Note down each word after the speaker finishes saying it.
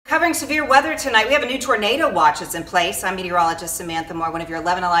Covering severe weather tonight, we have a new tornado watch that's in place. I'm meteorologist Samantha Moore, one of your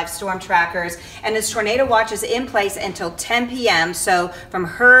 11 Alive storm trackers, and this tornado watch is in place until 10 p.m. So from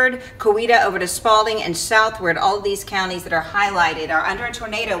Heard, Coweta over to Spalding and southward, all of these counties that are highlighted are under a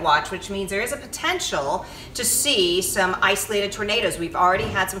tornado watch, which means there is a potential to see some isolated tornadoes. We've already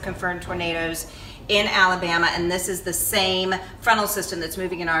had some confirmed tornadoes in Alabama, and this is the same frontal system that's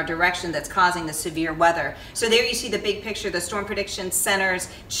moving in our direction that's causing the severe weather. So there you see the big picture, the Storm Prediction Center's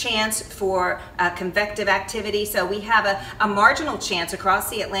chance for convective activity. So we have a marginal chance across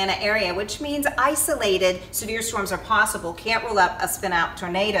the Atlanta area, which means isolated severe storms are possible. Can't rule up a spin-out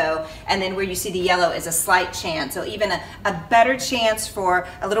tornado. And then where you see the yellow is a slight chance. So even a better chance for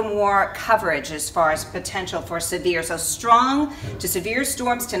a little more coverage as far as potential for severe. So strong to severe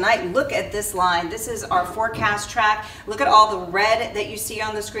storms tonight. Look at this line. This is our forecast track. Look at all the red that you see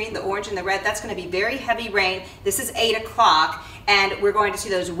on the screen, the orange and the red. That's going to be very heavy rain. This is 8 o'clock. And we're going to see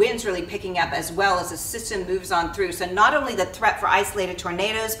those winds really picking up as well as the system moves on through. So not only the threat for isolated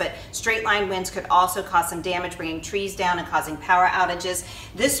tornadoes, but straight line winds could also cause some damage, bringing trees down and causing power outages.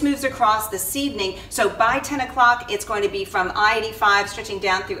 This moves across this evening. So by 10 o'clock, it's going to be from I-85 stretching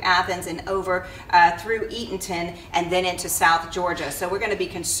down through Athens and over through Eatonton and then into South Georgia. So we're going to be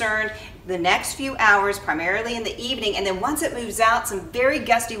concerned the next few hours, primarily in the evening, and then once it moves out, some very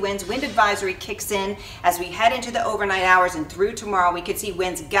gusty winds. Wind advisory kicks in as we head into the overnight hours, and through tomorrow we could see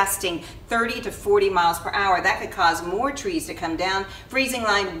winds gusting 30 to 40 miles per hour. That could cause more trees to come down. Freezing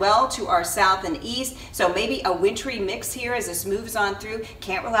line well to our south and east, so maybe a wintry mix here as this moves on through.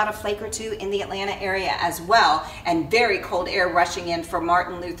 Can't rule out a flake or two in the Atlanta area as well, and very cold air rushing in for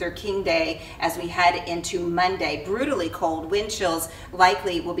Martin Luther King Day as we head into Monday. Brutally cold. Wind chills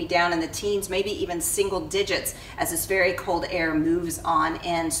likely will be down in the teens, maybe even single digits as this very cold air moves on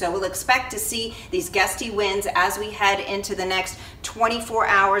in. So we'll expect to see these gusty winds as we head into the next 24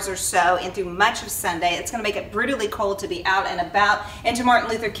 hours or so and through much of Sunday. It's going to make it brutally cold to be out and about into Martin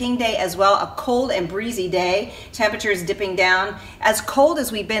Luther King Day as well. A cold and breezy day. Temperatures dipping down as cold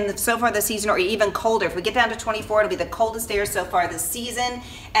as we've been so far this season, or even colder. If we get down to 24, it'll be the coldest air so far this season,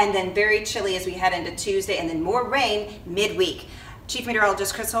 and then very chilly as we head into Tuesday, and then more rain midweek. Chief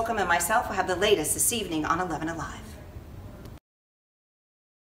Meteorologist Chris Holcomb and myself will have the latest this evening on 11 Alive.